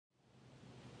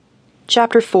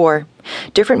Chapter 4.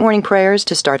 Different morning prayers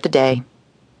to start the day.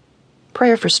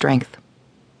 Prayer for strength.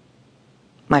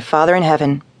 My Father in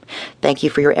heaven, thank you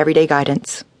for your everyday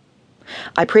guidance.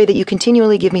 I pray that you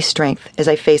continually give me strength as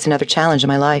I face another challenge in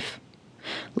my life.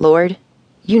 Lord,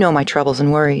 you know my troubles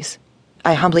and worries.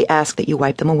 I humbly ask that you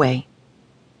wipe them away.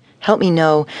 Help me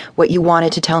know what you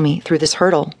wanted to tell me through this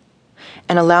hurdle,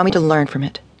 and allow me to learn from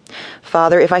it.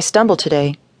 Father, if I stumble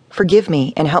today, forgive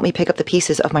me and help me pick up the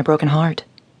pieces of my broken heart.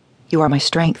 You are my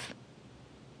strength.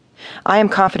 I am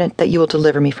confident that you will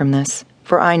deliver me from this,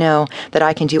 for I know that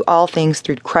I can do all things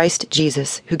through Christ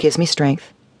Jesus, who gives me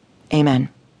strength. Amen.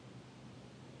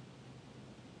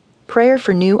 Prayer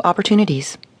for new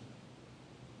opportunities.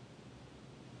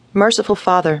 Merciful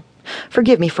Father,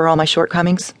 forgive me for all my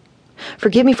shortcomings.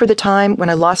 Forgive me for the time when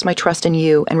I lost my trust in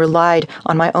you and relied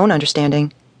on my own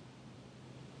understanding.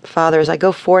 Father, as I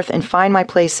go forth and find my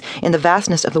place in the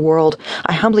vastness of the world,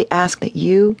 I humbly ask that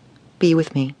you be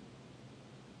with me.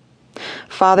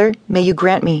 Father, may you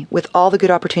grant me with all the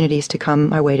good opportunities to come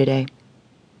my way today.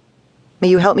 May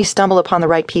you help me stumble upon the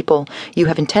right people you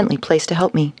have intently placed to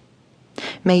help me.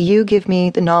 May you give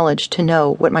me the knowledge to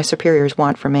know what my superiors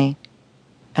want from me.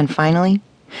 And finally,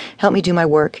 help me do my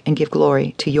work and give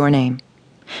glory to your name.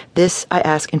 This I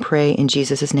ask and pray in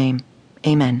Jesus' name.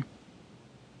 Amen.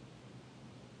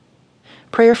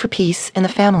 Prayer for peace in the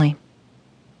family.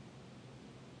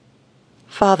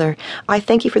 Father, I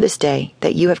thank you for this day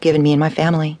that you have given me and my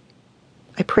family.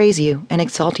 I praise you and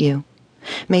exalt you.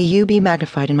 May you be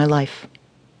magnified in my life.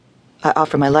 I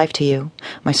offer my life to you,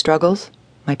 my struggles,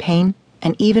 my pain,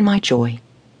 and even my joy.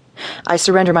 I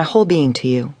surrender my whole being to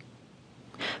you.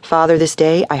 Father, this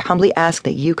day I humbly ask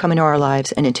that you come into our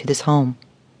lives and into this home.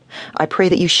 I pray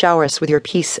that you shower us with your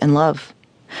peace and love.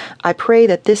 I pray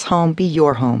that this home be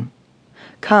your home.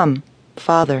 Come,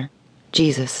 Father,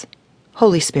 Jesus,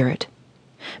 Holy Spirit.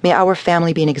 May our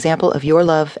family be an example of your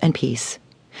love and peace.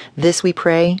 This we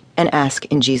pray and ask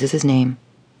in Jesus' name.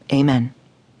 Amen.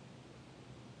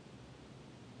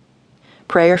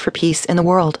 Prayer for peace in the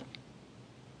world.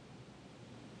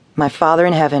 My Father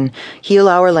in heaven, heal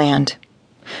our land.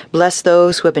 Bless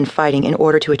those who have been fighting in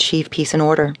order to achieve peace and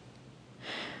order.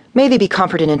 May they be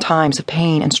comforted in times of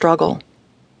pain and struggle.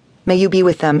 May you be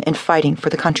with them in fighting for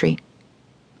the country.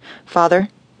 Father,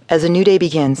 as a new day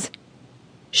begins,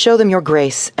 show them your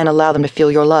grace and allow them to feel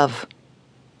your love.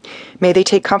 May they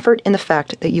take comfort in the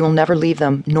fact that you will never leave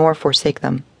them nor forsake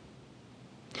them.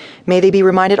 May they be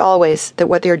reminded always that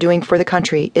what they are doing for the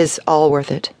country is all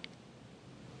worth it.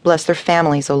 Bless their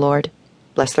families, O Lord.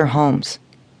 Bless their homes.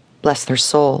 Bless their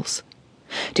souls.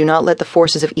 Do not let the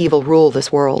forces of evil rule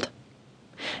this world.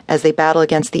 As they battle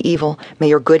against the evil, may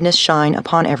your goodness shine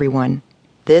upon everyone.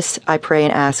 This I pray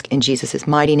and ask in Jesus'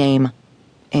 mighty name.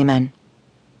 Amen.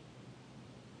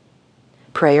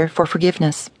 Prayer for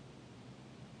forgiveness.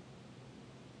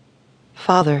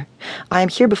 Father, I am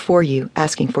here before you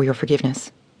asking for your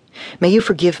forgiveness. May you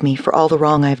forgive me for all the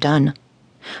wrong I have done.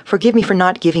 Forgive me for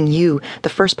not giving you the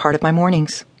first part of my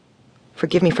mornings.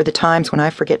 Forgive me for the times when I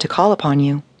forget to call upon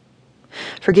you.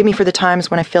 Forgive me for the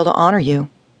times when I fail to honor you.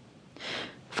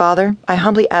 Father, I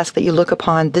humbly ask that you look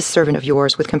upon this servant of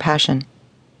yours with compassion.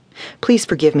 Please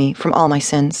forgive me from all my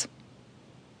sins.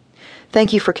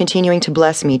 Thank you for continuing to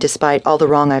bless me despite all the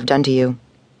wrong I've done to you.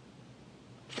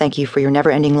 Thank you for your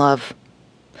never-ending love.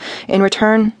 In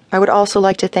return, I would also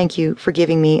like to thank you for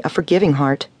giving me a forgiving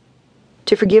heart,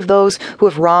 to forgive those who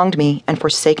have wronged me and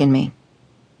forsaken me.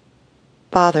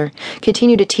 Father,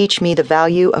 continue to teach me the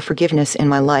value of forgiveness in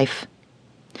my life,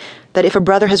 that if a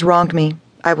brother has wronged me,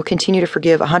 I will continue to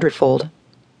forgive 100-fold.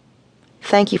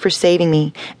 Thank you for saving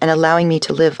me and allowing me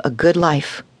to live a good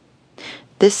life.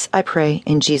 This I pray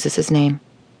in Jesus' name.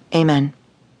 Amen.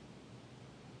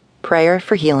 Prayer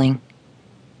for healing.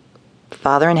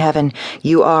 Father in heaven,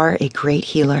 you are a great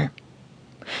healer.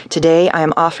 Today I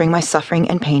am offering my suffering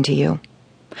and pain to you.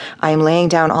 I am laying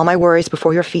down all my worries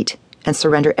before your feet and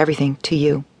surrender everything to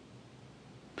you.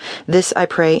 This I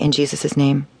pray in Jesus'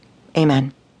 name.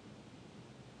 Amen.